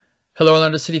Hello,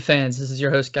 Orlando City fans. This is your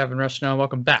host, Gavin Rushnell, and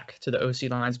welcome back to the OC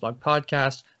Lions Blog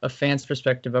podcast, a fan's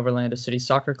perspective of Orlando City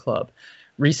Soccer Club.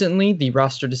 Recently, the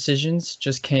roster decisions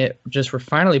just were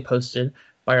finally posted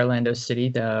by Orlando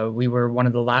City. We were one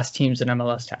of the last teams in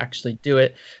MLS to actually do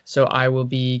it, so I will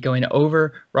be going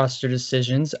over roster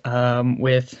decisions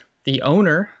with the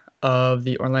owner of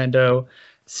the Orlando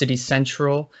City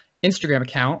Central Instagram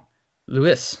account,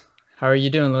 Luis. How are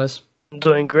you doing, Luis? I'm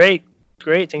doing great.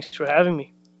 Great. Thanks for having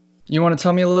me. You want to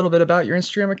tell me a little bit about your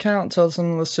Instagram account? Tell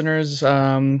some listeners.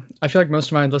 I feel like most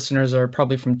of my listeners are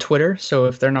probably from Twitter, so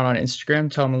if they're not on Instagram,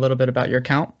 tell them a little bit about your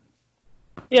account.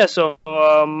 Yeah, so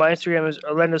my Instagram is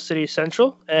Orlando City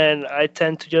Central, and I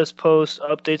tend to just post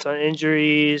updates on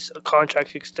injuries,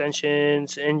 contract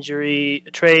extensions, injury,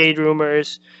 trade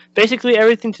rumors, basically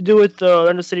everything to do with the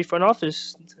Orlando City front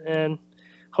office, and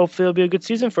hopefully it'll be a good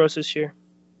season for us this year.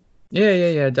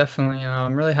 Yeah, definitely.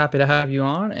 I'm really happy to have you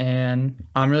on, and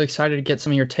I'm really excited to get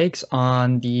some of your takes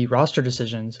on the roster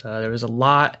decisions. There was a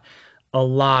lot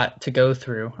to go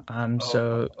through.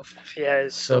 So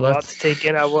it's a lot to take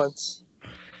in at once.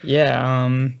 Yeah.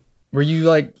 Were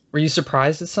you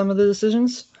surprised at some of the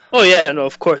decisions? Oh yeah, no,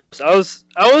 of course. I was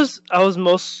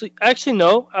mostly actually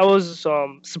no. I was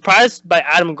surprised by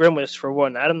Adam Grimwis for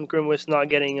one. Adam Grimwis not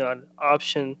getting an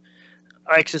option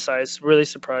exercise really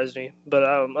surprised me. But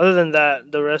other than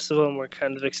that, the rest of them were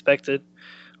kind of expected,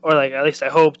 or like at least I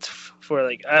hoped for.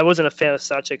 Like I wasn't a fan of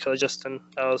Sacha Justin.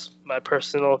 That was my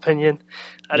personal opinion.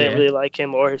 I didn't really like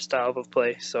him or his style of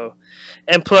play. So,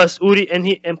 and plus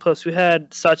Udi and plus we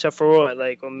had Sacha for at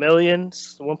like 1 million,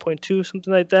 1.2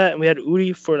 something like that, and we had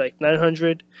Udi for like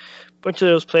 900. A bunch of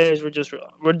those players were just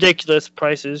ridiculous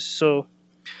prices. So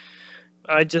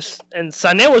and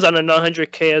Sané was on a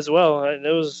 900K as well. And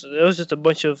it was just a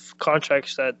bunch of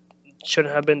contracts that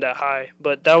shouldn't have been that high.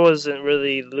 But that wasn't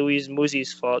really Luis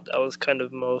Muzi's fault. That was kind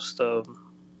of most of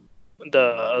the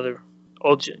other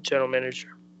old general manager.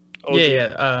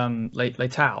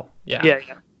 Leitao. Yeah.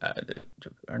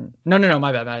 No,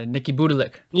 my bad. Nicky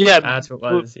Budalik. Yeah, that's what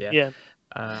it was. Yeah.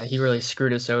 He really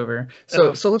screwed us over. So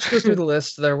let's go through the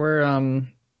list. There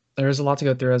was a lot to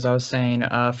go through, as I was saying.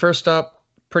 First up,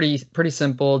 pretty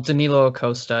simple. Danilo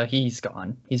Acosta, he's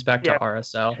gone. He's back to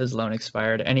RSL. His loan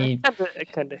expired. And he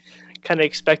kind of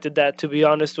expected that, to be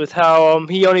honest, with how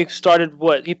he only started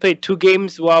he played 2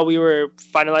 games while we were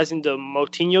finalizing the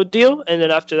Moutinho deal, and then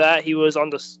after that he was on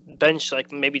the bench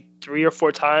like maybe 3 or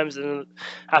 4 times, and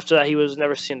after that he was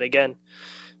never seen again.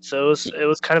 So it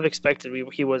was kind of expected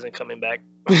he wasn't coming back.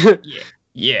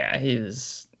 Yeah, he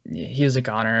was a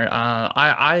goner.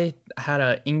 I had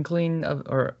an inkling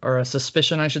or a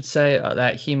suspicion, I should say,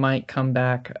 that he might come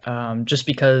back just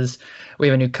because we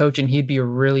have a new coach and he'd be a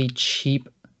really cheap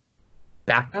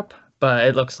backup. But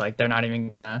it looks like they're not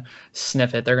even going to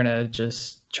sniff it. They're going to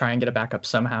just try and get a backup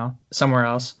somewhere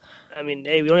else. I mean,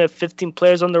 hey, we only have 15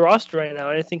 players on the roster right now.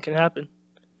 Anything can happen.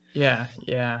 Yeah.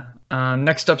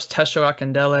 Next up's Tesho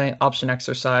Akindele, option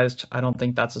exercised. I don't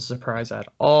think that's a surprise at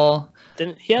all.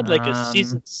 He had like a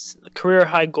career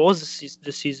high goals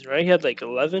this season, right? He had like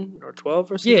 11 or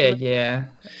 12 or something. Yeah.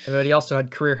 But he also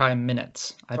had career high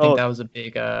minutes. I think that was a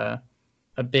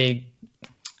big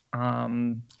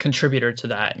contributor to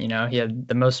that. You know, he had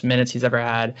the most minutes he's ever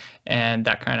had, and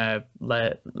that kind of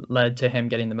led to him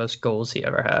getting the most goals he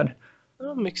ever had.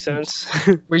 That makes sense.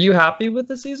 Were you happy with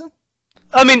the season?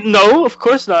 I mean, no, of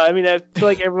course not. I mean, I feel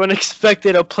like everyone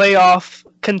expected a playoff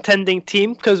contending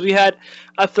team because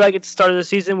I feel like at the start of the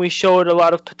season we showed a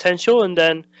lot of potential, and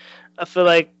then I feel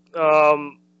like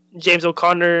James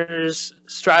O'Connor's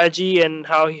strategy and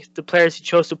how the players he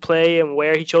chose to play and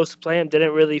where he chose to play them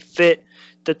didn't really fit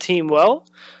the team well.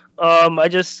 I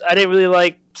didn't really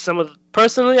like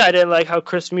personally, I didn't like how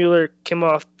Chris Mueller came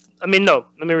off. I mean, no,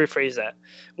 let me rephrase that.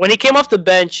 When he came off the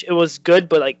bench, it was good,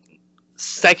 but like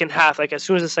second half, like as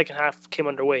soon as the second half came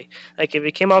underway, like if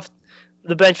he came off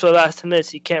the bench for the last 10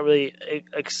 minutes, he can't really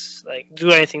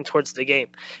do anything towards the game.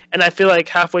 And I feel like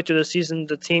halfway through the season,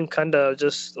 the team kind of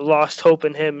just lost hope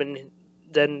in him, and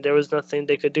then there was nothing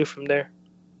they could do from there.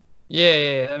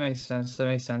 Yeah, that makes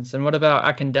sense. And what about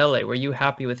Akindele? Were you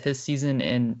happy with his season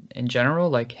in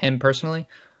general, like him personally?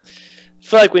 I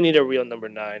feel like we need a real number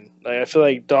 9. Like I feel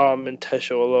like Dom and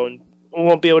Tesho alone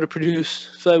won't be able to produce.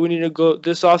 I feel like we need to go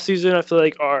this offseason. I feel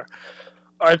like our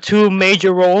 2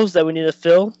 major roles that we need to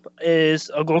fill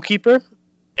is a goalkeeper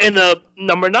and a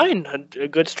number 9, a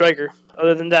good striker.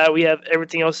 Other than that, we have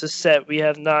everything else is set. We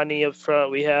have Nani up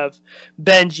front. We have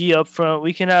Benji up front.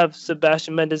 We can have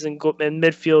Sebastian Mendes in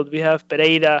midfield. We have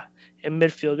Pereira in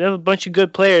midfield. We have a bunch of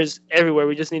good players everywhere.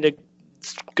 We just need a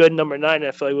good number 9.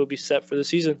 I feel like we'll be set for the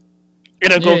season.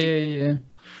 Yeah.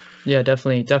 Yeah,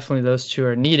 definitely those two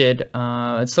are needed.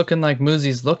 It's looking like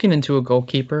Muzi's looking into a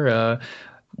goalkeeper.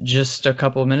 Just a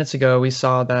couple of minutes ago, we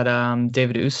saw that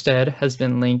David Usted has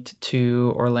been linked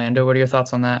to Orlando. What are your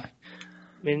thoughts on that?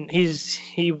 I mean, he's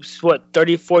what,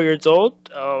 34 years old.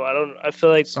 I feel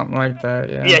like, Something like that,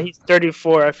 yeah, yeah. he's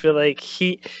 34. I feel like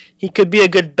he could be a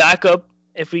good backup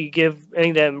if we give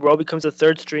any that role becomes a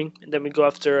third string, and then we go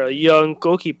after a young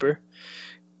goalkeeper.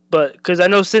 But because I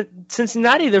know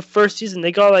Cincinnati, their first season,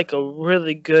 they got like a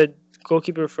really good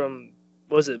goalkeeper from,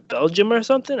 was it Belgium or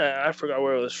something? I forgot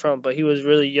where it was from, but he was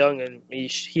really young and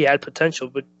he had potential,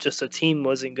 but just the team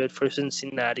wasn't good for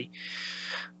Cincinnati.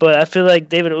 But I feel like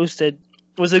David Usted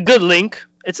was a good link.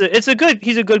 He's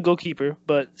a good goalkeeper,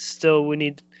 but still we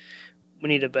need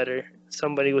a better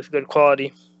somebody with good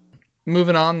quality.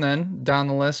 Moving on then, down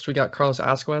the list, we got Carlos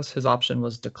Asquez. His option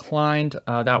was declined.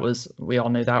 We all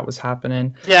knew that was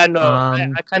happening. Yeah, no, I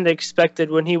Um, kind of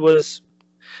expected when he was.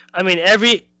 I mean,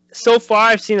 so far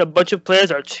I've seen a bunch of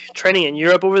players are training in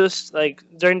Europe over this, like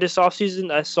during this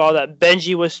offseason. I saw that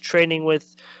Benji was training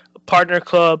with a partner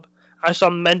club. I saw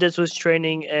Mendes was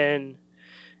training in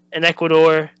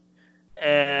Ecuador,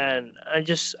 and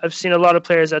I've seen a lot of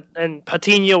players and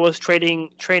Patino was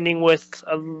training with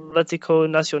Atlético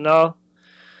Nacional.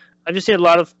 I've just seen a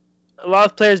lot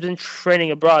of players been training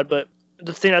abroad, but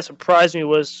the thing that surprised me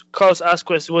was Carlos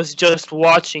Asquez was just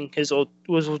watching Cruz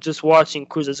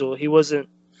Azul. He mhm. wasn't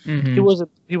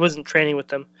he wasn't training with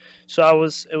them, so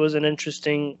it was an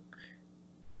interesting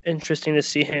to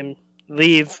see him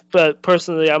leave. But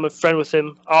personally, I'm a friend with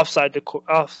him off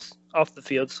the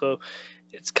field, so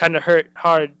it's kind of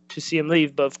hard to see him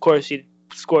leave. But of course, he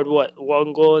scored what,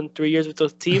 1 goal in 3 years with the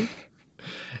team.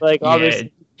 Like, Yeah,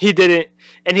 obviously he didn't,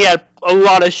 and he had a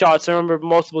lot of shots. I remember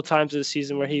multiple times this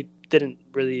season where he didn't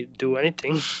really do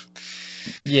anything.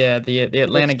 yeah. The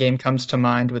Atlanta game comes to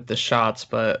mind with the shots,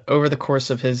 but over the course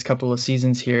of his couple of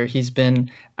seasons here, he's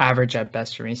been average at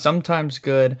best for me. Sometimes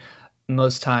good,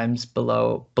 most times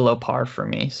below par for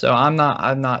me. So I'm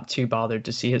not too bothered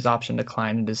to see his option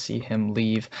decline and to see him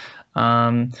leave.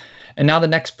 Um, and now the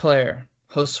next player,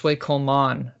 Josue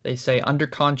Colman. They say under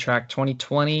contract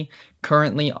 2020,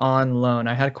 currently on loan.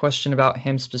 I had a question about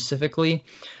him specifically.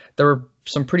 There were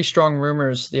some pretty strong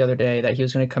rumors the other day that he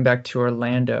was going to come back to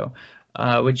Orlando.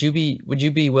 Would you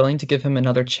be willing to give him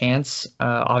another chance?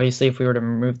 Obviously, if we were to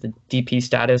remove the DP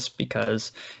status,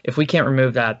 because if we can't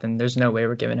remove that, then there's no way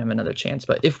we're giving him another chance.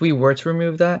 But if we were to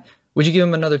remove that, would you give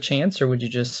him another chance, or would you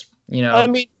just, I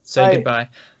mean, say goodbye?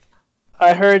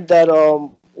 I heard that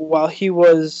while he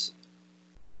was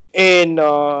in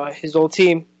his old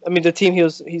team, I mean the team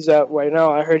he's at right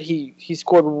now, I heard he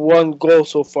scored 1 goal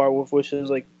so far, which is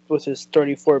like with his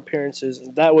 34 appearances,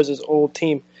 and that was his old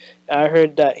team. And I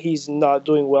heard that he's not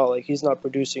doing well, like he's not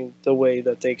producing the way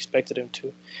that they expected him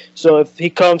to. So if he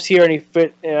comes here and he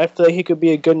fit, and I feel like he could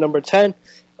be a good number 10.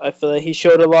 I feel like he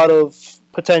showed a lot of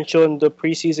potential in the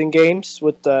preseason games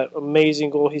with that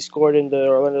amazing goal he scored in the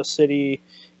Orlando City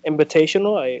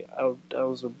Invitational. That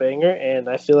was a banger, and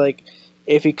I feel like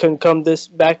if he can come this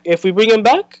back, if we bring him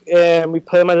back and we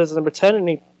play him as number 10 and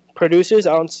he produces,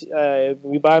 I don't see,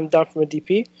 we buy him down from a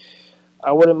DP,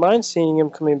 I wouldn't mind seeing him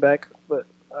coming back. But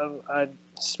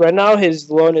right now his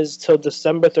loan is till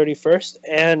December 31st,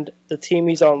 and the team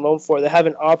he's on loan for, they have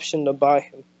an option to buy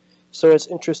him. So it's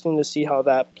interesting to see how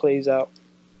that plays out.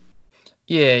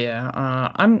 Yeah,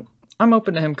 yeah. I'm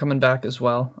open to him coming back as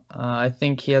well. I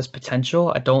think he has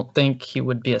potential. I don't think he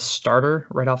would be a starter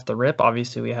right off the rip.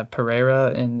 Obviously, we have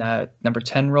Pereira in that number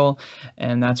 10 role,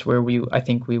 and that's where I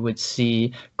think we would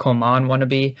see Coman want to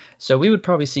be. So we would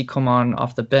probably see Coman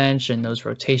off the bench in those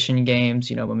rotation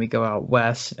games, when we go out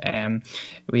west, and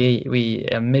we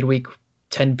a midweek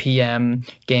 10 p.m.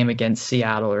 game against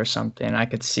Seattle or something. I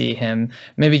could see him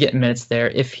maybe getting minutes there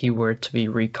if he were to be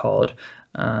recalled.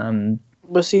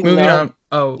 But see, Moving on.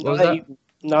 Oh, what now was that that? you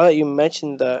now that you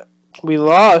mentioned that, we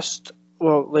lost.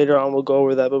 Well, later on we'll go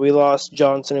over that, but we lost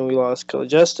Johnson and we lost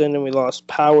Justin and we lost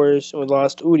Powers and we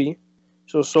lost Udi.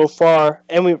 So far,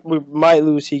 and we might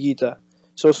lose Higuita.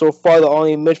 So far, the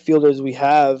only midfielders we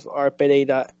have are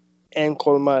Pereira and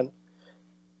Colman.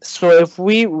 So if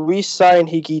we re-sign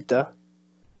Higuita,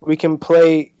 we can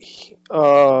play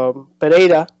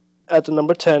Pereira at the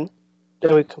number 10.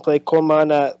 Then we can play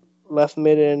Colman at left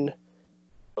mid and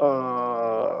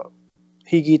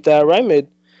Higuita right mid.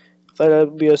 I thought that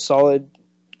would be a solid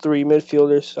 3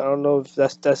 midfielders. I don't know if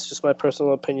that's just my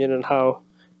personal opinion on how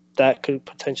that could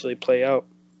potentially play out.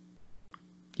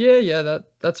 Yeah,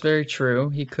 that's very true.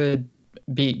 He could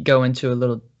go into a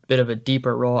little bit of a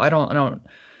deeper role. I don't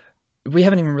we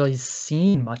haven't even really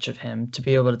seen much of him to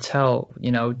be able to tell,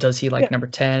 does he like Yeah, number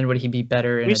 10? Would he be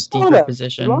better in we a saw him deeper at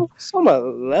position?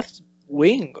 left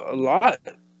wing a lot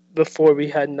before we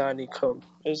had Nani come.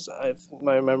 If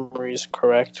my memory is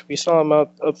correct, we saw him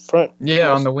up front Yeah,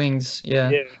 on most. the wings. Yeah.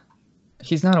 Yeah.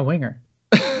 He's not a winger.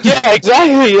 Yeah,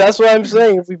 exactly. That's what I'm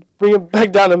saying. If we bring him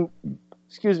back down to,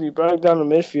 back down to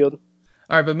midfield.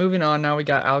 All right, but moving on now, we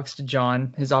got Alex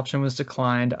DeJohn. His option was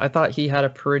declined. I thought he had a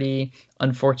pretty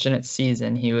unfortunate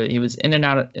season. He was in and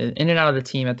out of the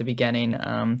team at the beginning.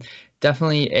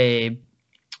 Definitely a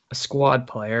squad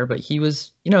player, but he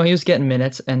was getting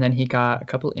minutes, and then he got a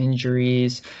couple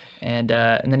injuries, and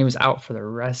then he was out for the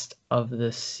rest of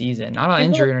the season. Not on You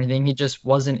know, injury or anything. He just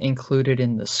wasn't included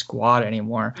in the squad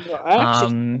anymore. you know,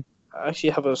 Um, I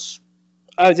actually have this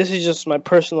is just my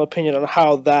personal opinion on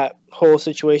how that whole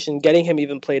situation, getting him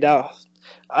even played out.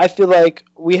 I feel like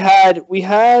we had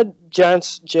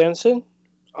Jansen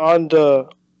on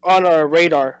our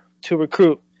radar to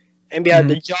recruit, and we had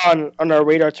the mhm. John on our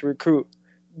radar to recruit.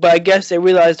 But I guess they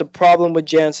realized the problem with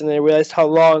Jansen. They realized how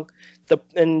long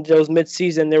in those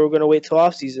mid-season they were going to wait till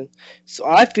off-season. So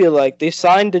I feel like they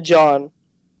signed the John,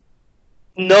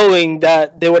 knowing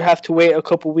that they would have to wait a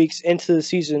couple weeks into the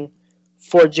season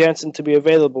for Jansen to be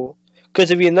available.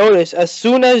 Because if you notice, as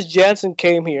soon as Jansen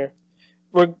came here,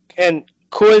 and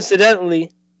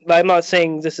coincidentally, I'm not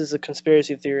saying this is a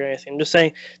conspiracy theory or anything. I'm just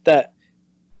saying that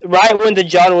right when the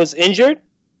John was injured,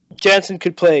 Jansen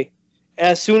could play. And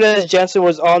as soon as Jansen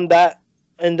was in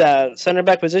that center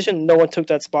back position, no one took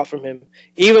that spot from him.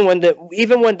 Even when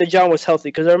the John was healthy,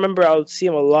 because I remember I would see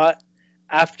him a lot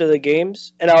after the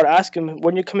games, and I would ask him,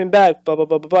 "When you're coming back?" Blah blah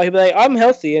blah blah blah. He'd be like, "I'm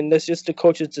healthy," and that's just the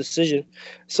coach's decision.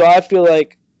 So I feel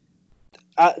like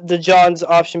the John's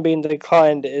option being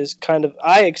declined is kind of,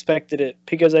 I expected it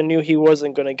because I knew he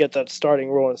wasn't going to get that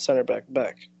starting role in center back.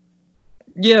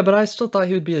 Yeah, but I still thought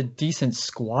he would be a decent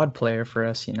squad player for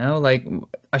us, Like,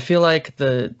 I feel like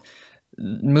the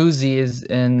Moosies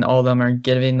and all of them are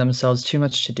giving themselves too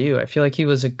much to do. I feel like he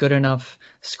was a good enough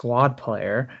squad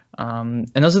player. And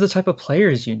those are the type of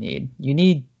players you need. You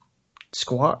need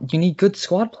good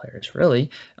squad players, really,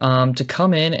 to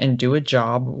come in and do a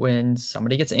job when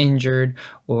somebody gets injured,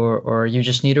 or you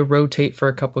just need to rotate for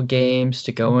a couple games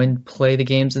to go and play the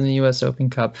games in the U.S. Open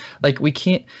Cup. Like, we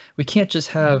can't just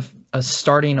have a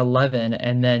starting 11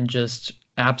 and then just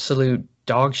absolute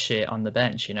dog shit on the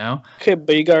bench. Okay,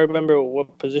 but you gotta remember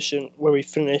what position where we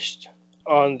finished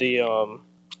on the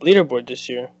leaderboard this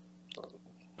year,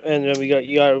 and then you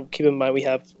gotta keep in mind we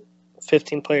have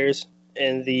 15 players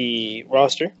in the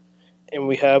roster, and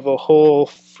we have a whole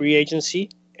free agency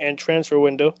and transfer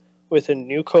window with a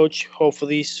new coach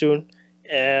hopefully soon,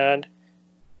 and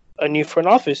a new front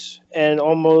office, and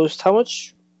almost how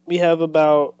much we have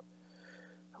about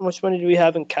how much money do we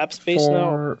have in cap space now?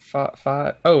 4,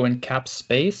 5. Oh, in cap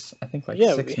space, I think like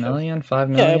Yeah, six we have. million, 5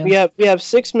 million. We have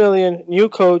 6 million, new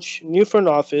coach, new front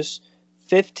office,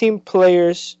 15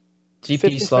 players, GP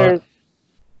 15 players. slot.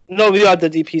 No, we got the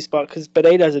DP spot because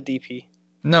Pereira has a DP.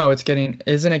 No,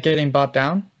 isn't it getting bought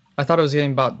down? I thought it was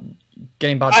getting bought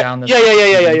down this Yeah.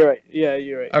 season. You're right. Yeah,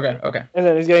 you're right. Okay, okay. And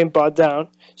then it's getting bought down.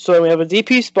 So we have a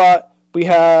DP spot. We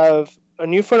have a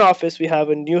new front office. We have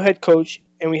a new head coach,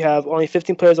 and we have only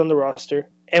 15 players on the roster.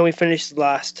 And we finished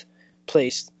last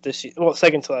place this season. Well,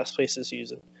 second to last place this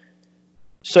season.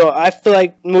 So I feel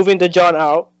like moving the John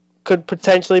out could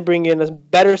potentially bring in a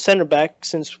better center back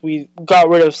since we got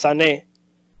rid of Sané.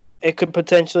 It could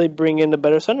potentially bring in a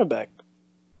better center back.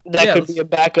 That Yeah, could be a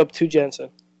backup to Jensen.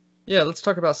 yeah. Let's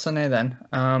talk about Sané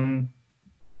then.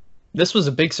 This was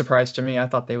a big surprise to me. I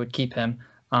thought they would keep him.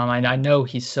 I know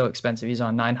he's so expensive. He's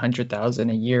on 900,000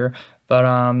 a year, but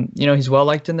he's well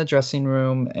liked in the dressing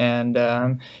room,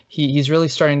 and he's really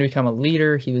starting to become a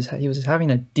leader. He was having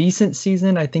a decent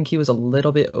season. I think he was a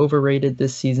little bit overrated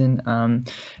this season,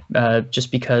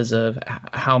 just because of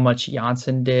how much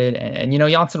Janssen did, and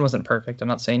Janssen wasn't perfect. I'm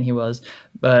not saying he was,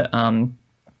 but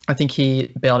I think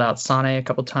he bailed out Sané a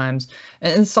couple times,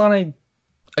 and Sané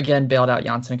again bailed out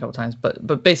Janssen a couple times.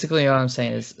 But basically, what I'm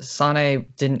saying is Sané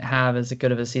didn't have as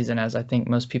good of a season as I think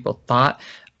most people thought.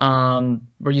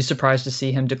 Were you surprised to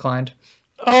see him declined?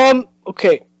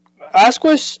 Okay.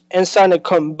 Asquith and Sané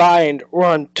combined were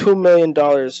on $2 million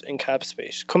in cap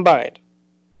space combined.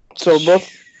 So both,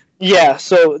 yeah.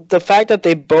 So the fact that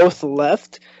they both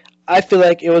left, I feel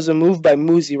like it was a move by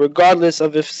Muzi, regardless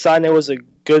of if Sané was a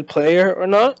good player or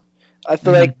not. I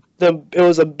feel like it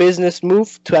was a business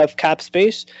move to have cap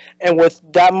space, and with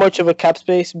that much of a cap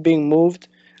space being moved,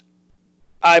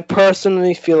 I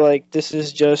personally feel like this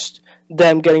is just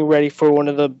them getting ready for one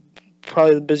of the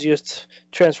probably the busiest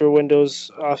transfer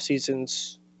windows off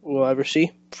seasons we'll ever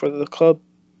see for the club.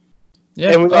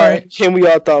 Yeah, And all right. we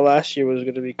all thought last year was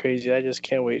going to be crazy. I just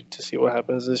can't wait to see what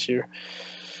happens this year.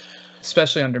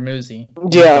 Especially under Muzi.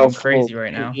 He's Yeah, going crazy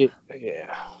right now.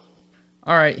 Yeah.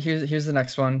 All right, here's the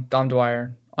next one. Dom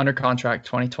Dwyer, under contract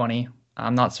 2020.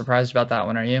 I'm not surprised about that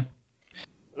one, are you?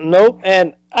 Nope.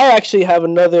 And I actually have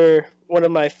another one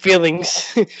of my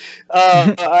feelings.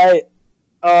 I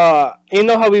you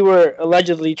know how we were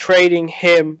allegedly trading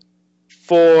him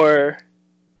for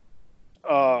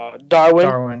Darwin?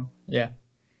 Darwin, yeah.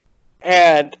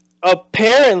 And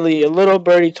apparently, a little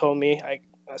birdie told me, I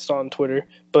saw on Twitter,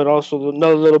 but also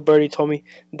another little birdie told me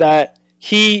that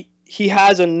he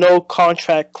has a no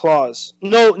contract clause,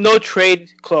 no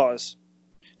trade clause.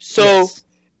 So, Yes.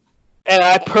 and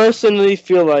I personally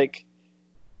feel like,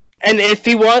 and if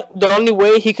he the only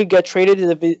way he could get traded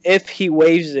is if he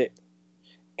waives it.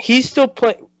 He's still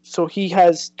playing, so he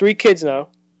has 3 kids now.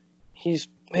 His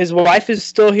wife is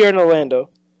still here in Orlando,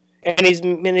 and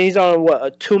he's on what,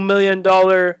 a $2 million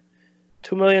contract.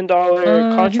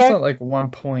 He's at like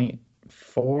 1.4,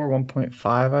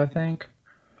 1.5, I think.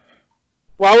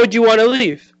 Why would you want to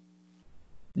leave?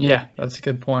 Yeah, that's a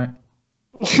good point.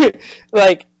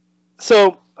 Like,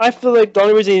 so I feel like the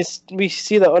only reason we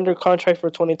see that under contract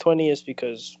for 2020 is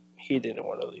because he didn't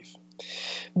want to leave.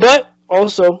 But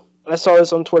also, I saw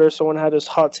this on Twitter. Someone had this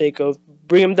hot take of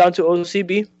bring him down to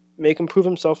OCB, make him prove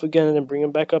himself again, and then bring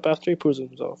him back up after he proves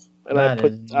himself. And That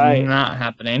is not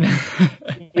happening.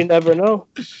 You never know.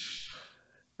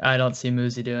 I don't see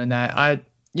Muzi doing that.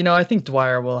 I think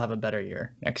Dwyer will have a better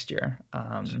year next year.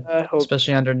 I hope,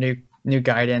 especially under new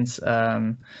guidance.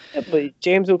 yeah, but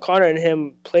James O'Connor and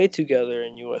him played together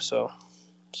in USL,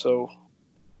 so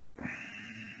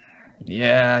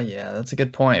yeah, that's a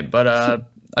good point. But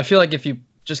I feel like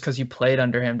just because you played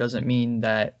under him doesn't mean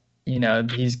that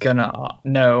he's gonna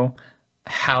know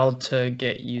how to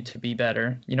get you to be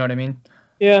better. You know what I mean?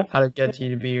 Yeah. How to get you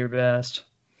to be your best.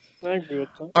 I agree with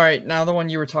that. All right, now the one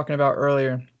you were talking about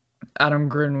earlier, Adam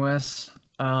Grinwis,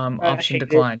 option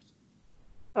declined.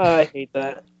 I hate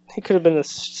that. He could have been a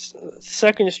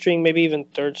second string, maybe even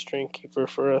third string keeper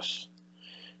for us.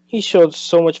 He showed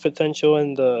so much potential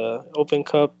in the Open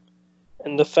Cup,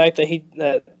 and the fact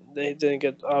that they didn't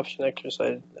get the option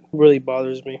exercise really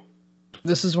bothers me.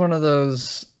 This is one of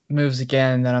those moves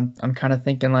again that I'm kind of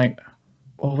thinking like,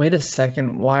 well, wait a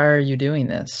second, why are you doing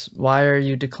this? Why are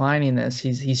you declining this?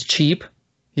 He's cheap.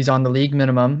 He's on the league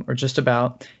minimum or just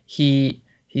about.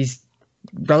 He's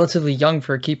relatively young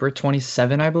for a keeper,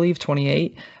 27, I believe,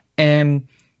 28, and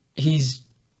he's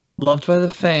loved by the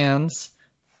fans.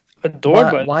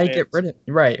 Adored by the why fans. Get rid of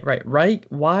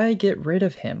right? Why get rid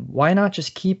of him? Why not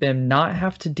just keep him? Not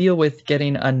have to deal with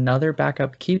getting another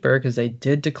backup keeper because they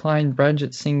did decline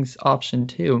Ranjit Singh's option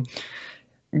too.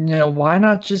 Why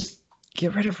not just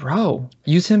get rid of Rowe?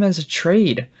 Use him as a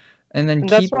trade, and then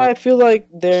that's why I feel like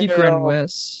they're keep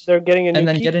Grinwis, they're getting a new and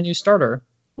then keeper. Get a new starter.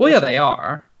 Well, yeah, they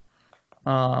are.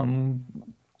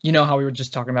 How we were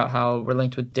just talking about how we're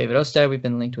linked with David Osted. We've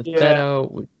been linked with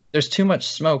Beto. There's too much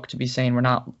smoke to be saying we're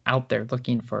not out there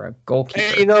looking for a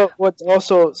goalkeeper. And what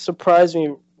also surprised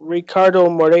me? Ricardo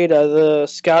Moreta,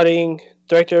 the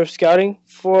director of scouting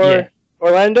for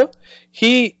Orlando,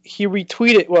 he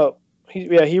retweeted. Well, he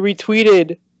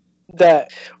retweeted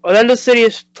that Orlando City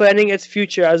is planning its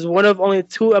future as one of only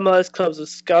 2 MLS clubs with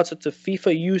scouts at the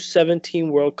FIFA U17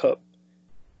 World Cup.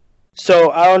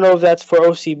 So I don't know if that's for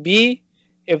OCB,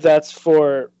 if that's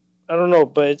for, I don't know,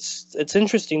 but it's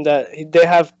interesting that they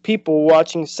have people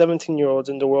watching 17-year-olds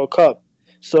in the World Cup.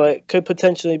 So it could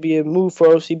potentially be a move for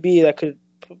OCB that could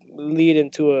lead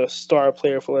into a star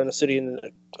player for Orlando City in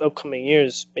the upcoming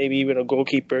years, maybe even a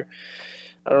goalkeeper.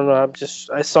 I don't know.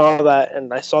 I saw that,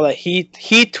 and I saw that he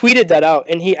tweeted that out,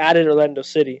 and he added Orlando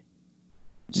City.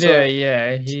 So,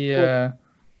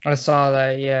 I saw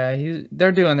that.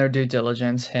 They're doing their due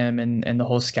diligence, him and the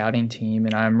whole scouting team,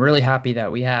 and I'm really happy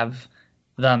that we have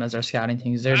them as our scouting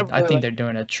teams. I think they're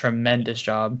doing a tremendous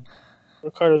job.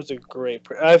 Ricardo's a great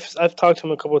player. I've talked to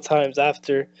him a couple of times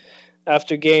after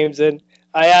games, and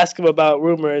I asked him about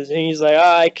rumors, and he's like,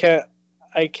 I can't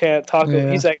talk.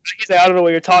 Yeah. He's like, I don't know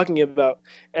what you're talking about.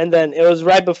 And then it was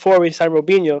right before we signed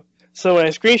Robinho. So when I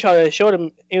screenshot it, I showed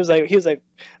him. He was like,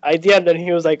 I DM'd, and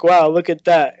he was like, wow, look at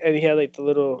that. And he had like the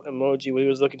little emoji when he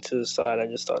was looking to the side. I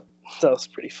just thought that was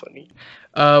pretty funny.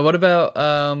 What about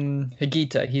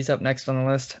Higuita? He's up next on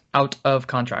the list, out of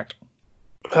contract.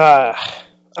 I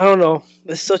don't know.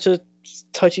 It's such a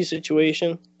touchy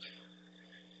situation.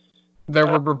 There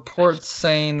were reports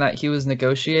saying that he was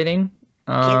negotiating.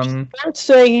 There was reports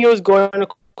saying he was going to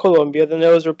Colombia. Then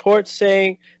there was reports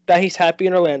saying that he's happy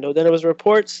in Orlando. Then there was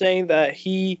reports saying that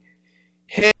he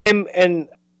him and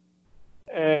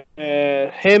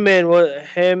him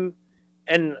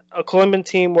and a Colombian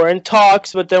team were in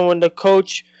talks, but then when the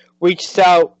coach reached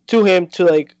out to him to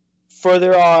like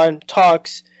further on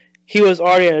talks, he was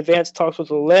already in advanced talks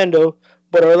with Orlando,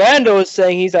 but Orlando is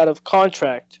saying he's out of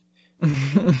contract.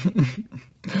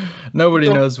 Nobody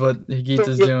knows what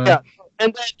Higuita's doing. Yeah.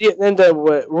 And then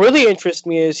what really interests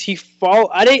me is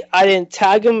I didn't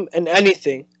tag him in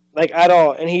anything like at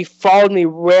all, and he followed me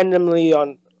randomly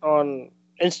on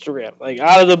Instagram, like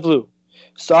out of the blue.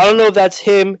 So I don't know if that's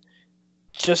him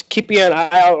just keeping an eye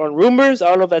out on rumors. I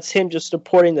don't know if that's him just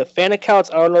supporting the fan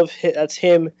accounts. I don't know if that's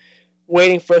him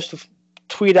waiting for us to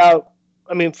tweet out.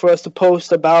 I mean, for us to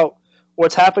post about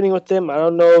what's happening with him. I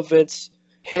don't know if it's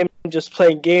him just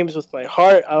playing games with my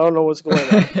heart. I don't know what's going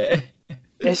on.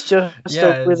 It's just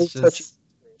a really touchy.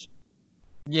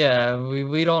 Yeah,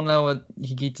 we don't know what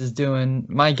Higuita's doing.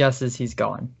 My guess is he's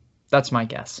gone. That's my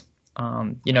guess.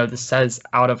 This says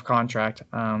out of contract.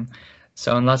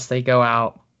 So unless they go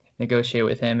out, negotiate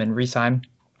with him and re-sign,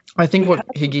 I think what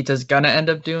Higuita's gonna end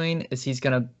up doing is he's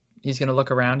gonna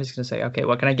look around. He's gonna say, okay,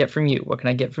 what can I get from you? What can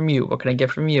I get from you? What can I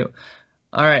get from you?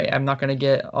 All right, I'm not gonna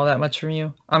get all that much from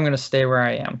you. I'm gonna stay where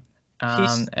I am.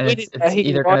 And it's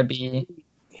either gonna be.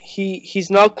 He's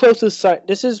not close to sign.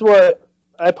 This is what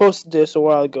I posted this a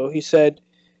while ago. He said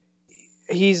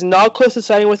he's not close to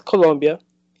signing with Colombia.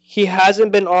 He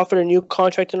hasn't been offered a new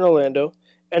contract in Orlando,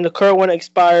 and the current one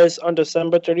expires on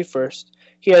December 31st.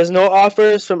 He has no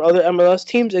offers from other MLS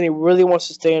teams, and he really wants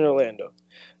to stay in Orlando.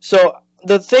 So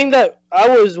the thing that I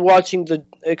was watching the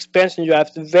expansion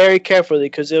draft very carefully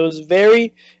because it was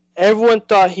everyone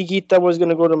thought Higuita was going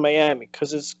to go to Miami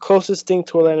because it's the closest thing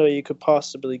to Orlando you could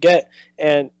possibly get.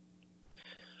 And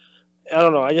I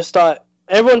don't know. I just thought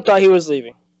everyone thought he was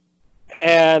leaving.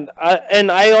 And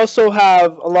I also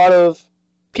have a lot of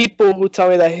people who tell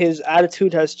me that his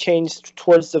attitude has changed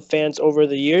towards the fans over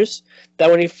the years. That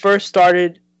when he first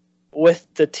started with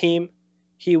the team,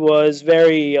 he was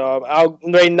very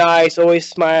nice, always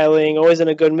smiling, always in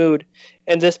a good mood.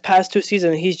 And this past 2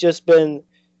 seasons,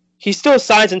 he still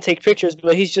signs and takes pictures,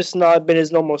 but he's just not been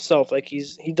his normal self. Like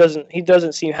he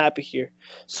doesn't seem happy here.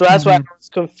 So that's why I was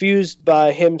confused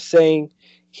by him saying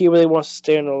he really wants to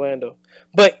stay in Orlando.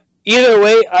 But either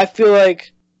way, I feel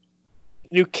like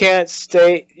you can't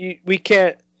stay. They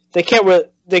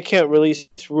can't release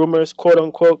rumors, quote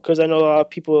unquote, because I know a lot of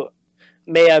people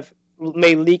may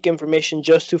leak information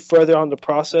just to further on the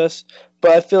process.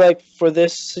 But I feel like for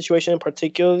this situation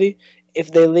particularly,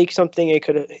 if they leak something, it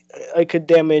could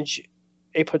damage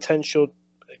a potential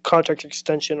contract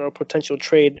extension or potential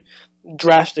trade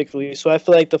drastically. So I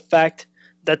feel like the fact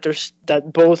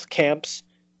that both camps,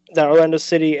 that Orlando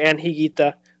City and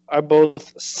Higuita, are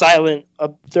both silent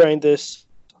during this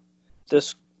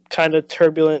kind of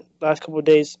turbulent last couple of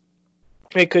days,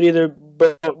 it could either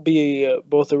be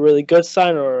both a really good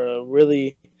sign or a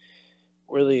really,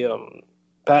 really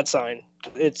bad sign.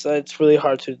 It's really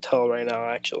hard to tell right now,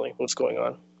 actually, what's going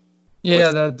on.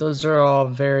 Yeah, those are all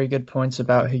very good points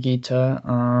about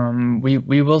Higuita.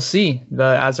 We will see.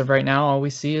 As of right now, all we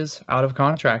see is out of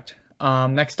contract.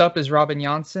 Next up is Robin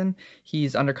Janssen.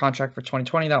 He's under contract for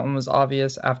 2020. That one was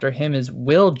obvious. After him is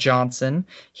Will Johnson.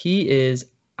 He is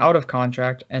out of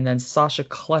contract. And then Sacha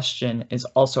Kljestan is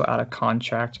also out of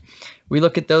contract. We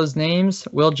look at those names,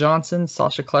 Will Johnson,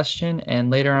 Sacha Kljestan,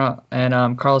 and later on,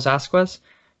 and Carlos Asquez.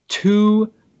 $2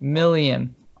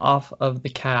 million off of the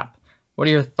cap. What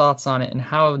are your thoughts on it, and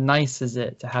how nice is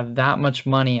it to have that much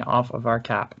money off of our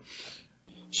cap?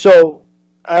 So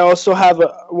I also have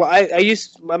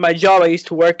my job I used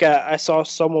to work at. I saw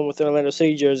someone with an Orlando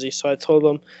City jersey, so I told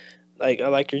them, like, I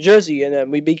like your jersey, and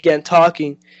then we began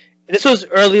talking. This was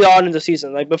early on in the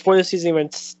season, like before the season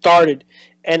even started,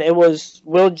 and it was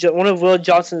one of Will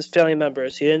Johnson's family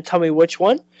members. He didn't tell me which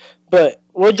one, but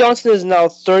Will Johnson is now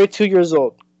 32 years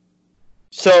old.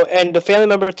 So, and the family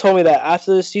member told me that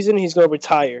after this season, he's going to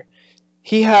retire.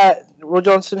 Will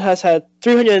Johnson has had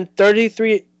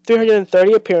 330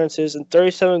 appearances and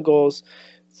 37 goals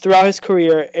throughout his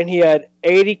career, and he had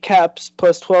 80 caps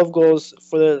plus 12 goals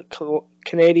for the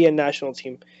Canadian national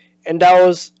team. And that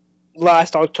was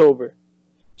last October.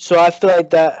 So I feel like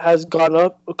that has gone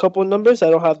up a couple of numbers. I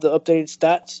don't have the updated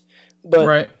stats, but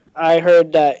right. I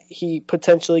heard that he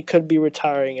potentially could be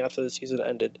retiring after the season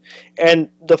ended. And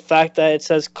the fact that it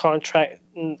says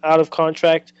out of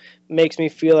contract makes me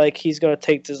feel like he's going to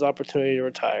take this opportunity to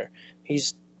retire.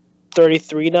 He's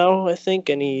 33 now, I think,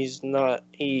 and he's not.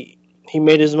 He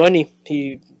made his money.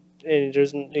 I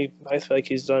feel like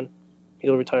he's done.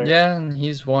 He'll retire. Yeah, and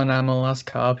he's won MLS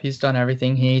Cup. He's done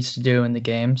everything he needs to do in the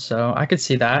game, so I could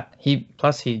see that. He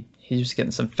He's just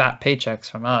getting some fat paychecks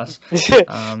from us.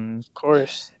 Of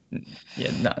course.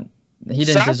 Yeah, no, he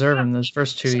didn't deserve him those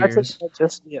first 2 years.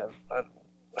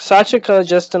 Sacha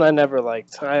Justin, I never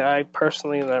liked. I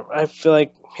personally never. I feel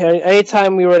like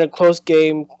anytime we were in a close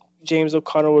game, James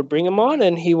O'Connor would bring him on,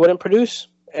 and he wouldn't produce.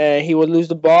 And he would lose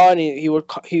the ball, and he would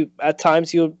at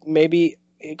times he would maybe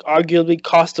arguably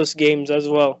cost us games as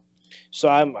well. So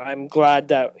I'm glad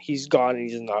that he's gone and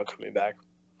he's not coming back.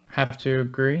 Have to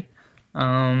agree.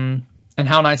 And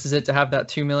how nice is it to have that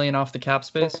 $2 million off the cap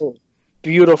space? Oh,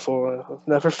 beautiful. I've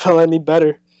never felt any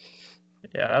better.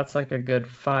 Yeah, that's like a good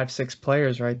 5-6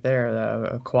 players right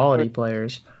there, quality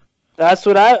players. That's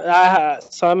what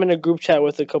so I'm in a group chat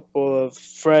with a couple of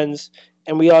friends,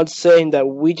 and we all saying that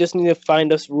we just need to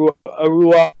find us a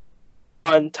Ruan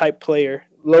type player,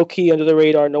 low key under the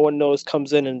radar, no one knows,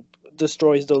 comes in and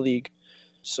destroys the league.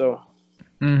 So.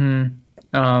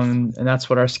 And that's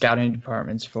what our scouting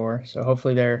department's for. So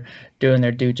hopefully they're doing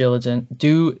their due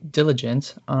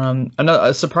diligence.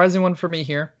 A surprising one for me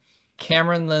here.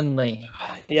 Cameron Lindley.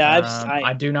 Yeah,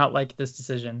 I do not like this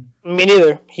decision. Me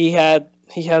neither. He has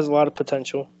a lot of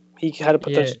potential. He had a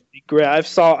potential to be great. I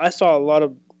saw a lot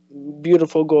of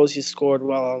beautiful goals he scored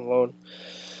while on loan.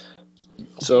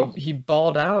 So he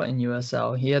balled out in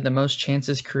USL. He had the most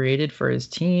chances created for his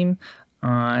team.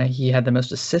 He had the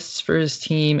most assists for his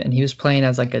team, and he was playing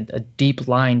as like a deep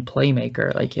line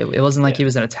playmaker. Like it wasn't like he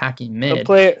was an attacking mid.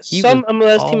 Some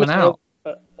MLS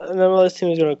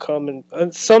team is going to come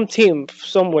and some team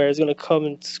somewhere is going to come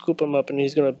and scoop him up, and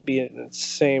he's going to be an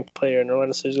insane player, and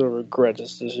Orlando City's going to regret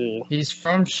this decision. He's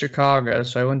from Chicago,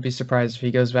 so I wouldn't be surprised if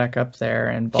he goes back up there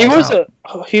and balls out.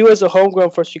 He was a homegrown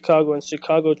for Chicago, and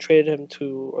Chicago traded him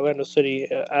to Orlando City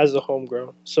as a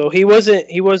homegrown. So he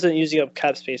wasn't using up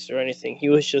cap space or anything. He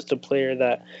was just a player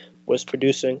that was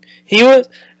producing. He was,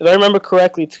 if I remember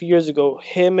correctly, 2 years ago,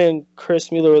 him and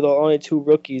Chris Mueller were the only two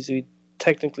rookies who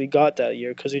technically got that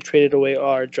year because we traded away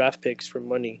our draft picks for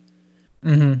money.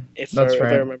 If I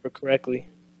remember correctly.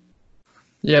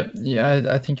 Yep. Yeah,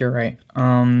 I think you're right.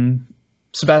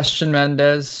 Sebastian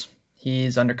Mendez,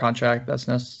 he's under contract. That's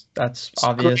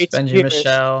obvious. Benji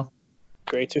Michel.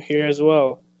 Great to hear as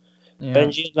well. Yeah.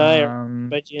 Benji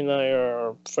and I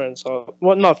are friends.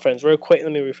 Well, not friends. Let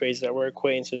me rephrase that. We're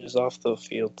acquaintances off the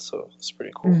field, so it's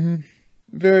pretty cool.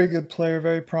 Very good player,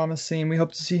 very promising. We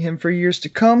hope to see him for years to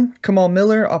come. Kamal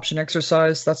Miller, option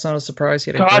exercise. That's not a surprise.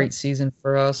 He had a great season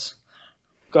for us.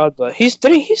 God bless. He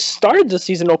started the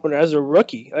season opener as a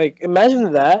rookie. Like,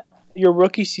 imagine that. Your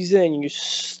rookie season and you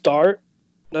start.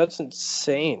 That's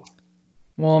insane.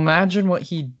 Well, imagine what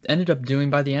he ended up doing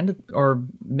by the end a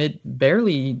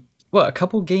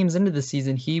couple games into the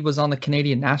season, he was on the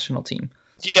Canadian national team.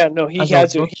 Yeah, no, he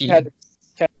had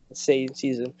insane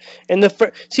season. And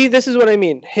this is what I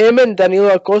mean. Him and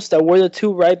Danilo Acosta were the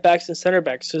two right backs and center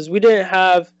backs, because we didn't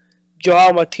have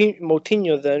Joao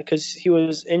Moutinho then because he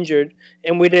was injured,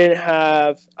 and we didn't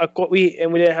have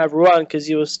Ruan because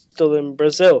he was still in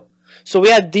Brazil. So we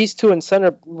had these two in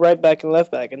center, right back and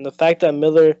left back, and the fact that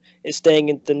Miller is staying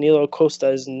in Danilo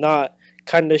Acosta is not,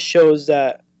 kind of shows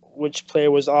that which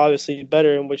player was obviously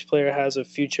better and which player has a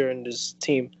future in this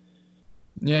team.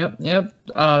 Yep.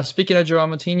 Speaking of Joao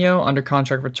Moutinho, under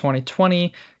contract for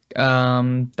 2020.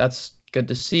 That's good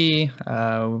to see.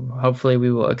 Hopefully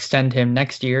we will extend him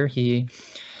next year.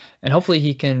 Hopefully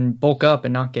he can bulk up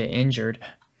and not get injured.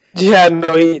 Yeah,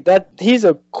 no, he's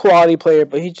a quality player,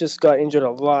 but he just got injured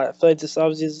a lot. I feel like this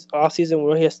offseason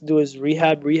what he has to do is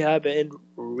rehab.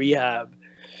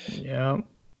 Yeah.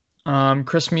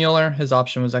 Chris Mueller, his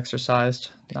option was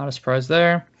exercised. Not a surprise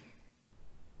there.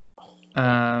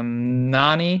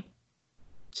 Nani,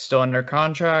 still under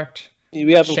contract.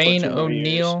 Shane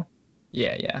O'Neill.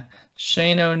 Yeah.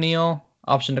 Shane O'Neill,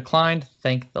 option declined.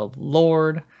 Thank the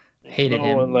Lord. Hated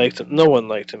him. No one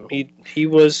liked him. He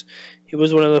was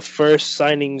one of the first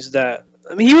signings that,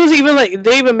 I mean, he was even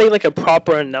they even made like a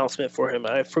proper announcement for him.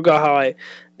 I forgot how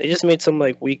they just made some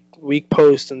like weak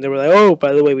post, and they were like, oh,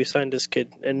 by the way, we signed this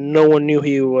kid, and no one knew who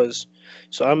he was.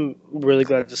 So I'm really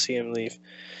glad to see him leave.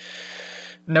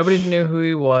 Nobody knew who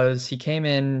he was. He came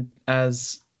in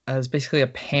as basically a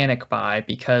panic buy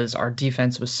because our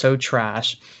defense was so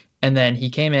trash. And then he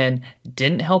came in,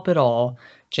 didn't help at all.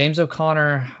 James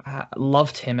O'Connor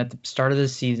loved him at the start of the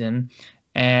season,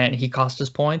 and he cost us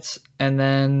points. And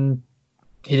then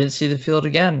he didn't see the field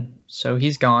again, so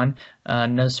he's gone.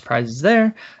 No surprises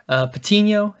there.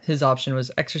 Patino, his option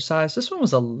was exercised. This one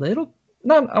was a little,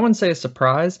 I wouldn't say a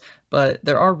surprise, but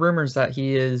there are rumors that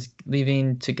he is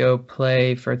leaving to go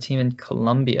play for a team in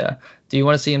Colombia. Do you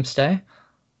want to see him stay?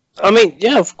 I mean,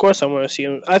 yeah, of course I want to see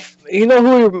him. You know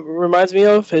who he reminds me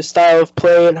of? His style of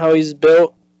play and how he's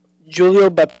built? Julio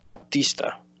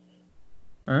Baptista.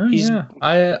 Oh He's yeah,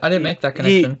 I didn't make that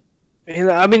connection.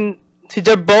 I mean, see,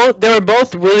 they were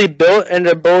both really built, and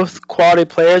they're both quality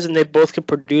players, and they both can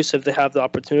produce if they have the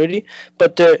opportunity.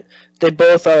 But they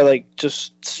both are like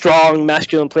just strong,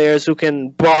 masculine players who can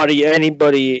body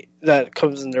anybody that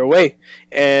comes in their way.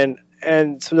 And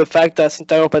so the fact that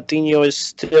Santiago Patino is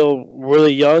still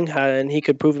really young and he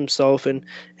could prove himself and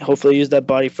hopefully use that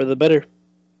body for the better.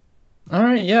 All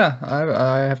right, yeah,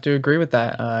 I have to agree with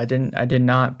that. I did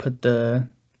not put the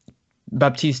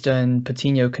Baptista and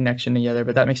Patino connection together,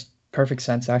 but that makes perfect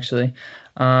sense actually.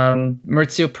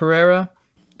 Mauricio Pereira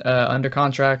under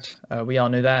contract, we all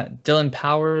knew that. Dylan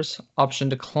Powers option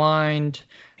declined.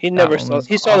 He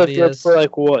saw the field for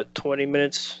like what, 20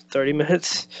 minutes, 30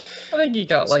 minutes. I think he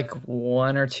got like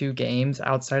 1 or 2 games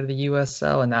outside of the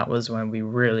USL, and that was when we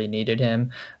really needed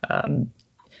him.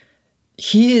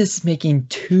 He is making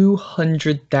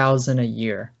 $200,000 a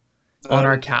year on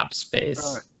our cap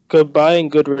space. Goodbye and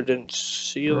good riddance.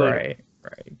 See you later.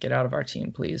 Right. Get out of our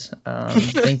team, please.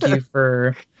 Thank you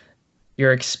for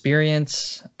your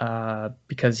experience,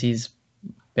 because he's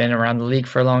been around the league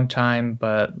for a long time,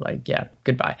 but like, yeah,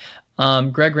 goodbye.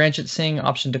 Greg Ranjitsingh,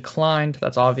 option declined.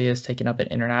 That's obvious, taking up an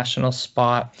international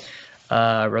spot.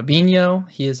 Robinho,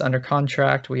 he is under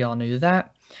contract. We all knew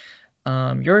that.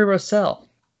 Yuri Rosell,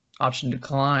 option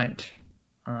declined.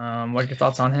 What are your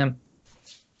thoughts on him?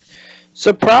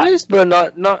 Surprised, but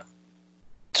not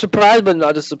surprised, but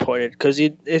not disappointed. Because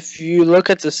if you look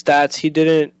at the stats,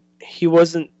 he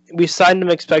wasn't. We signed him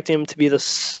expecting him to be the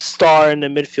star in the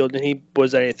midfield, and he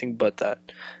was anything but that.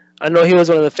 I know he was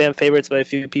one of the fan favorites by a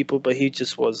few people, but he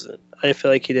just wasn't. I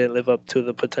feel like he didn't live up to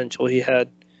the potential he had.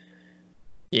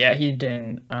 Yeah, he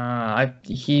didn't.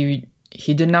 He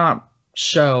did not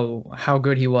show how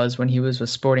good he was when he was with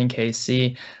Sporting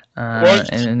KC.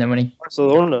 And then when he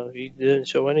Barcelona, he didn't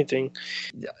show anything.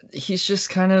 He's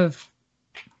just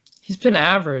he's been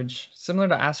average, similar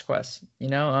to Asquez.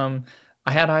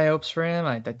 I had high hopes for him.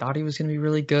 I thought he was going to be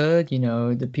really good.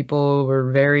 The people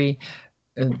were very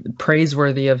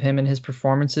praiseworthy of him and his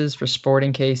performances for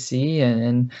Sporting KC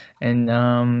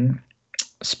and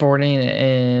Sporting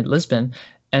in Lisbon,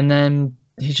 and then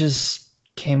he just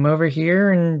came over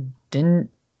here and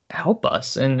didn't help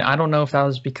us. And I don't know if that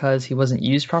was because he wasn't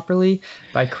used properly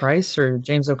by Christ or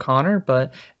James O'Connor,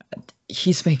 but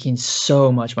he's making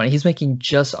so much money. He's making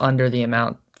just under the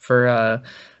amount for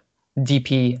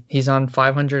DP. He's on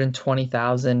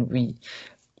 520,000.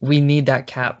 We need that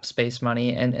cap space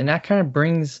money, and that kind of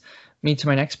brings me to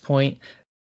my next point.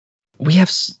 We have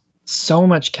so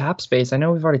much cap space. I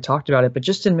know we've already talked about it, but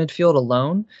just in midfield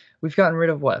alone, we've gotten rid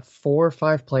of 4 or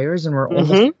 5 players, and we're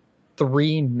almost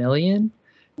 3 million.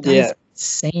 That's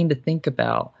insane to think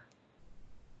about.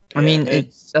 I mean,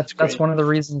 that's one of the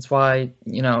reasons why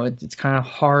it's kind of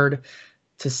hard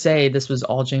to say this was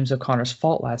all James O'Connor's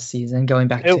fault last season. Going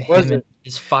back to him and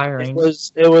his firing, it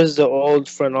was the old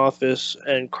front office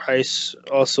and Christ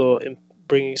also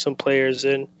bringing some players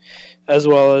in, as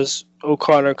well as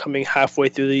O'Connor coming halfway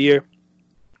through the year.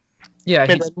 Yeah,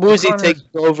 and Muzi takes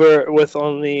over with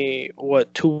only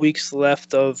 2 weeks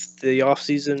left of the off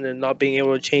season and not being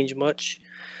able to change much.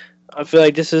 I feel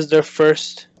like this is their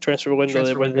first transfer window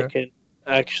where they can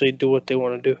actually do what they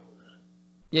want to do.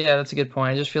 Yeah, that's a good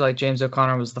point. I just feel like James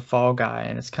O'Connor was the fall guy,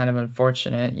 and it's kind of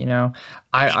unfortunate.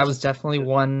 I was definitely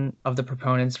one of the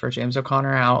proponents for James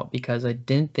O'Connor out because I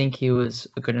didn't think he was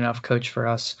a good enough coach for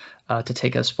us to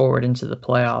take us forward into the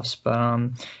playoffs.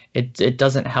 But it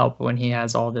doesn't help when he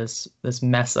has all this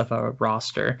mess of a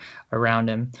roster around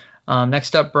him.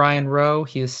 Next up, Brian Rowe.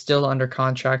 He is still under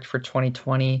contract for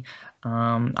 2020.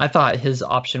 I thought his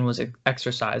option was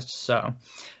exercised, so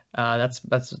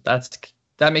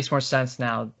that makes more sense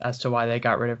now as to why they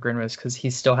got rid of Grinwis, because he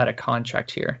still had a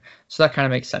contract here. So that kind of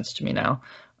makes sense to me now.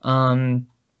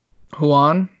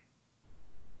 Juan,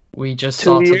 we just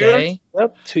saw today.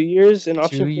 Yep, 2 years in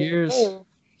option. 2 years.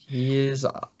 He is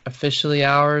officially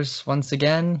ours once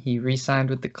again. He re-signed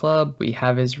with the club. We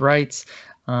have his rights.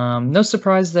 No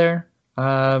surprise there.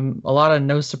 A lot of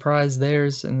no surprise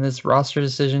there's in this roster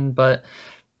decision, but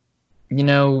he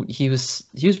was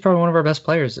probably one of our best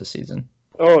players this season.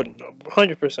 Oh,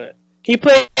 100%. He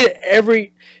played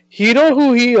every. You know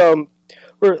who he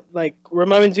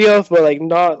reminds me of, but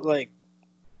not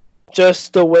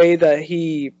just the way that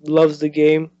he loves the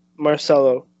game.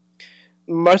 Marcelo.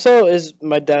 Marcelo is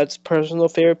my dad's personal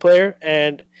favorite player,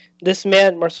 and this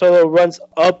man Marcelo runs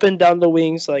up and down the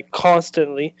wings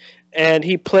constantly, and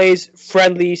he plays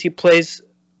friendlies. He plays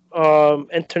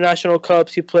international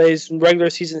cups. He plays regular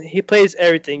season. He plays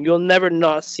everything. You'll never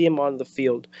not see him on the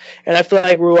field. And I feel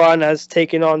like Ruan has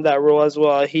taken on that role as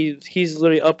well. He's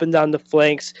literally up and down the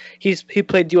flanks. He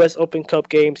played U.S. Open Cup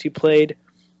games. He played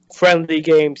friendly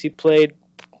games. He played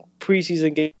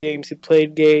preseason games. He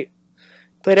played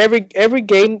every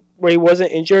game where he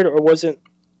wasn't injured or wasn't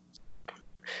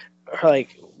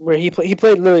like where he played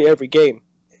literally every game.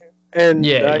 And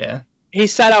Yeah. he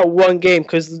sat out one game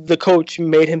because the coach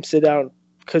made him sit down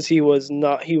because he was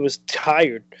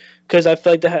tired. Because I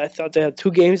feel like I thought they had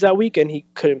 2 games that week and he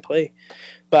couldn't play.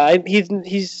 But I feel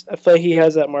like he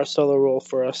has that Marcelo role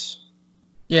for us.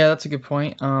 Yeah, that's a good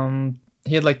point.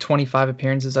 He had like 25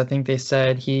 appearances, I think they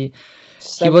said. He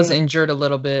was injured a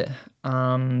little bit,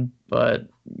 but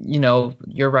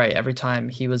you're right. Every time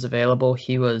he was available,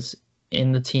 he was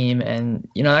in the team, and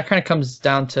that kind of comes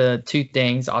down to 2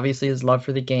 things. Obviously, his love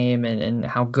for the game and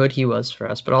how good he was for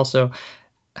us, but also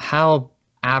how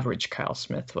average Kyle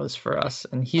Smith was for us.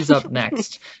 And he's up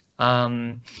next.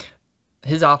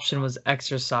 His option was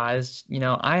exercised.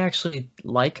 I actually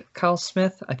like Kyle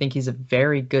Smith. I think he's a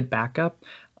very good backup.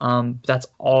 That's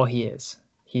all he is.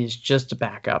 He's just a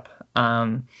backup.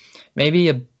 Maybe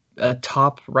a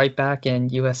top right back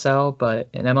in USL, but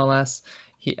in MLS,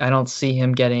 I don't see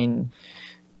him getting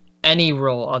any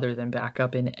role other than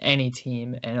backup in any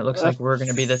team. And it looks like we're going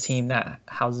to be the team that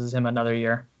houses him another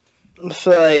year. I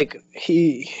feel like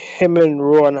him and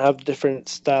Ruan have different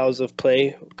styles of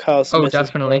play. Kyle Smith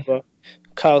definitely.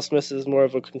 Kyle Smith is more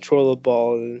of a control the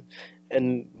ball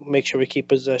and make sure we keep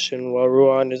possession, while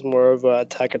Ruan is more of a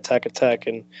attack,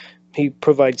 and he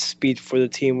provides speed for the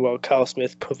team, while Kyle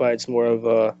Smith provides more of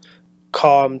a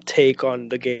calm take on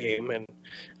the game. And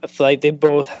I feel like they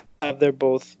both have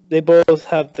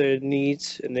their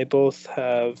needs, and they both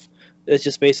have. It's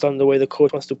just based on the way the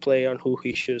coach wants to play on who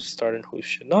he should start and who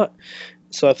should not.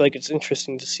 So I feel like it's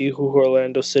interesting to see who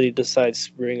Orlando City decides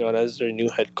to bring on as their new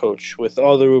head coach, with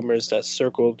all the rumors that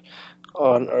circled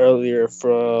on earlier,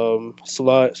 from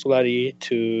Solari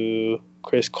to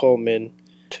Chris Coleman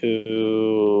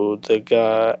to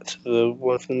the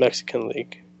one from the Mexican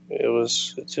League.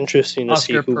 It's interesting to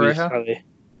Oscar see who Pareja? we finally.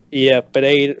 Yeah,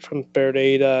 from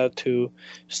Pereira to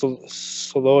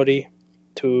Solari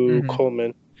to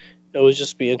Coleman. It would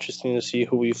just be interesting to see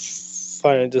who we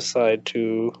finally decide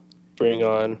to bring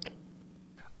on.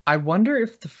 I wonder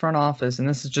if the front office, and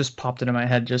this has just popped into my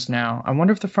head just now, I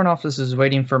wonder if the front office is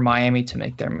waiting for Miami to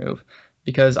make their move.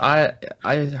 Because I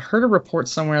heard a report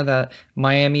somewhere that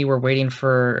Miami were waiting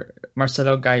for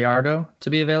Marcelo Gallardo to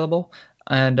be available,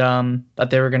 and that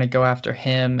they were going to go after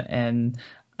him. And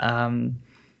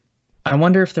I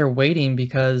wonder if they're waiting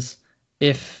because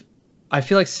if I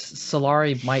feel like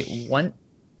Solari might want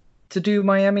to do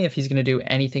Miami. If he's going to do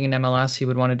anything in MLS, he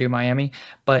would want to do Miami.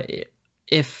 But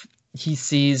if he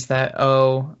sees that,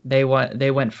 they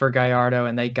went for Gallardo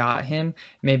and they got him,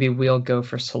 maybe we'll go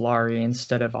for Solari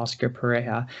instead of Oscar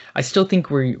Pareja. I still think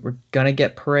we're gonna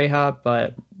get Pareja,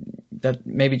 but that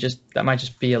might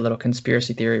just be a little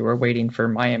conspiracy theory. We're waiting for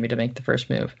Miami to make the first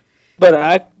move. But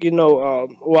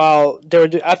while they were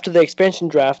after the expansion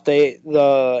draft, they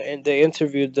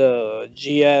interviewed the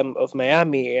GM of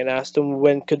Miami and asked them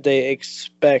when could they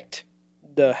expect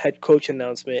the head coach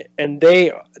announcement, and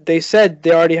they said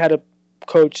they already had a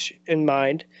coach in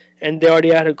mind, and they already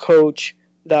had a coach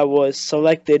that was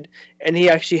selected, and he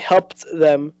actually helped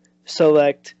them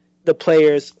select the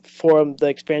players for the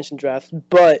expansion draft,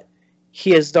 but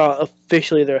he is not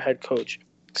officially their head coach.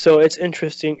 So it's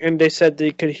interesting, and they said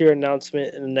they could hear an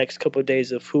announcement in the next couple of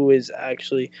days of who is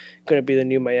actually going to be the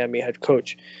new Miami head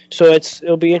coach. So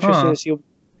it'll be interesting to see.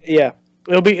 Yeah,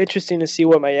 it'll be interesting to see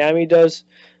what Miami does.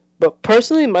 But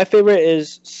personally, my favorite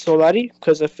is Solari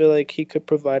because I feel like he could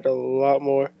provide a lot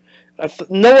more.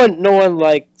 No one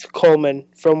liked Coleman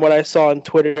from what I saw on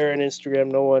Twitter and Instagram.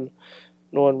 No one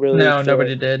really. No,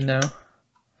 nobody did. No,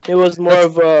 it was more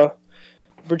of a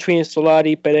between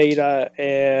Solari, Pereira,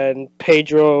 and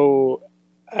Pedro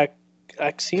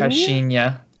Caixinha,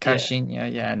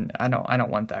 yeah, and I don't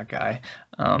want that guy.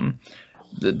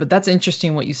 But that's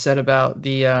interesting what you said about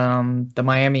the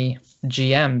Miami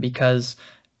GM, because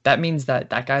that means that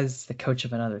guy's the coach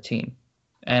of another team,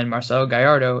 and Marcelo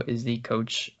Gallardo is the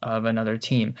coach of another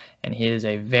team, and he is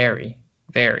a very,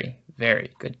 very,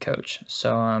 very good coach.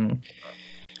 So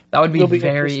that would be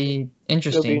very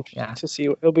interesting.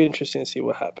 It'll be interesting to see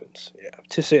what happens. Yeah,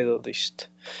 to say the least.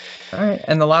 All right,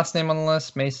 and the last name on the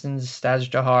list, Mason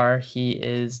Stajduhar. He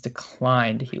is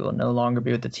declined. He will no longer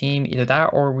be with the team. Either that,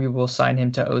 or we will sign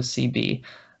him to OCB.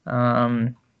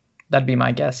 That'd be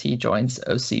my guess. He joins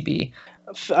OCB.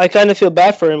 I kind of feel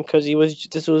bad for him because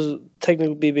this was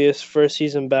technically be his first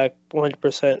season back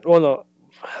 100%. Well, no,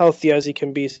 healthy as he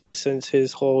can be since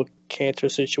his whole cancer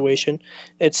situation.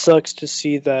 It sucks to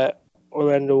see that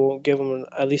Orlando won't give him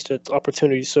at least an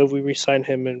opportunity. So if we re-sign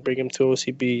him and bring him to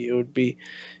OCB,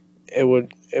 it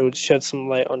would shed some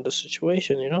light on the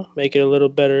situation. Make it a little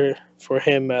better for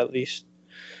him at least.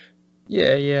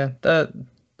 Yeah. That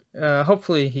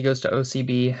hopefully he goes to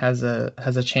OCB, has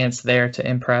a chance there to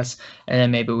impress, and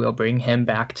then maybe we'll bring him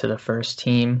back to the first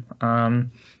team.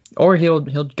 Or he'll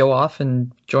go off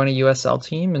and join a USL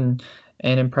team and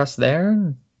impress there.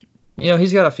 And,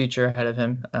 he's got a future ahead of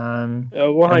him. And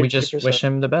we just wish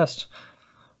him the best.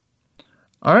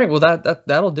 All right, well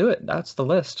that'll do it. That's the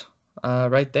list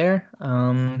right there.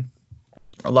 A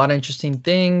lot of interesting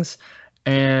things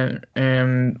and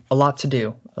a lot to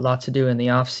do. A lot to do in the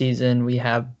off season. We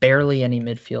have barely any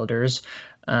midfielders.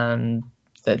 And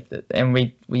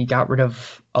we got rid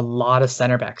of a lot of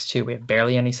center backs too. We have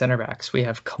barely any center backs. We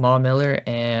have Kamal Miller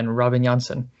and Robin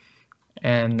Janssen,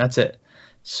 and that's it.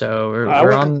 So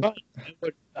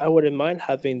I wouldn't mind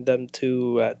having them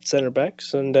two at center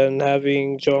backs, and then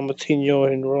having João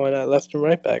Moutinho and Rowan at left and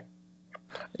right back.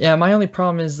 Yeah, my only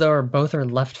problem is though, both are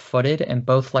left-footed and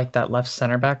both like that left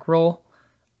center back role.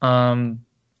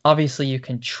 Obviously, you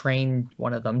can train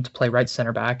one of them to play right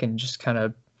center back and just kind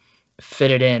of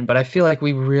fit it in. But I feel like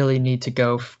we really need to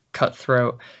go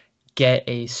cutthroat, get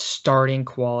a starting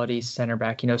quality center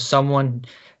back. Someone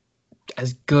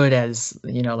as good as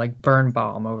like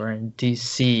Birnbaum over in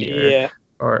DC,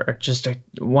 or just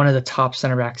one of the top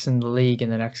center backs in the league in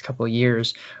the next couple of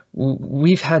years.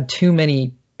 We've had too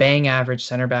many bang average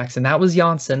center backs, and that was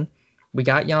Janssen. We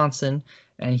got Janssen,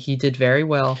 and he did very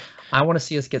well. I want to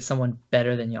see us get someone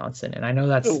better than Janssen, and I know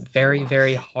that's very,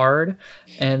 very hard.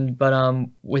 But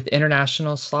with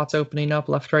international slots opening up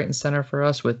left, right, and center for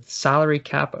us, with salary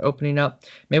cap opening up,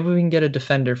 maybe we can get a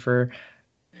defender for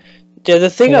the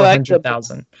thing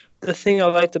 400,000. The thing I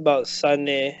liked about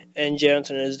Sané and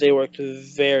Janssen is they worked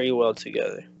very well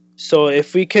together. So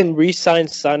if we can re-sign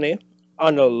Sané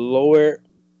on a lower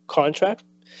contract,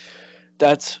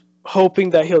 that's hoping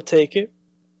that he'll take it,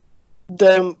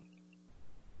 then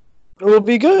it will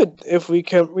be good. If we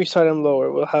can re-sign him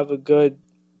lower, we'll have a good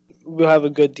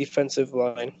defensive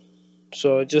line.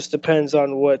 So it just depends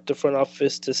on what the front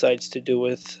office decides to do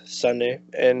with Sané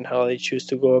and how they choose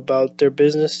to go about their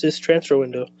business this transfer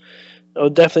window. It'll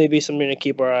definitely be something to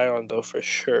keep our eye on, though, for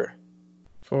sure.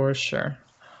 For sure.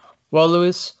 Well,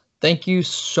 Luis, thank you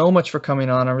so much for coming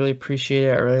on. I really appreciate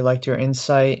it. I really liked your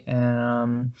insight,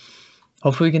 and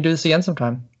hopefully we can do this again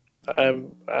sometime.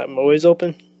 I'm always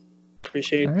open.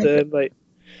 Appreciate the invite.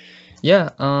 Yeah.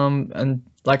 And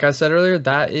like I said earlier,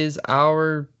 that is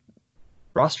our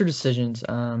roster decisions.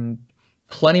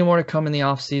 Plenty more to come in the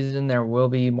off season. There will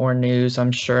be more news,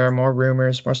 I'm sure, more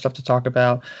rumors, more stuff to talk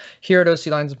about. Here at OC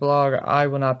Lions Blog, I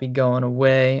will not be going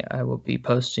away. I will be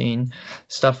posting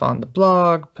stuff on the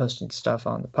blog, posting stuff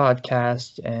on the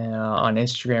podcast, and on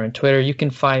Instagram and Twitter. You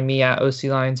can find me at OC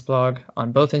Lions Blog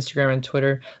on both Instagram and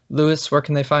Twitter. Luis, where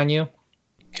can they find you?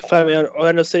 You can find me on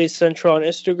Orlando City Central on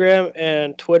Instagram,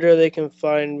 and Twitter they can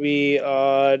find me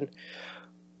on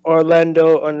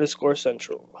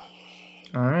Orlando_Central.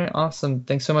 All right, awesome.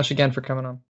 Thanks so much again for coming on.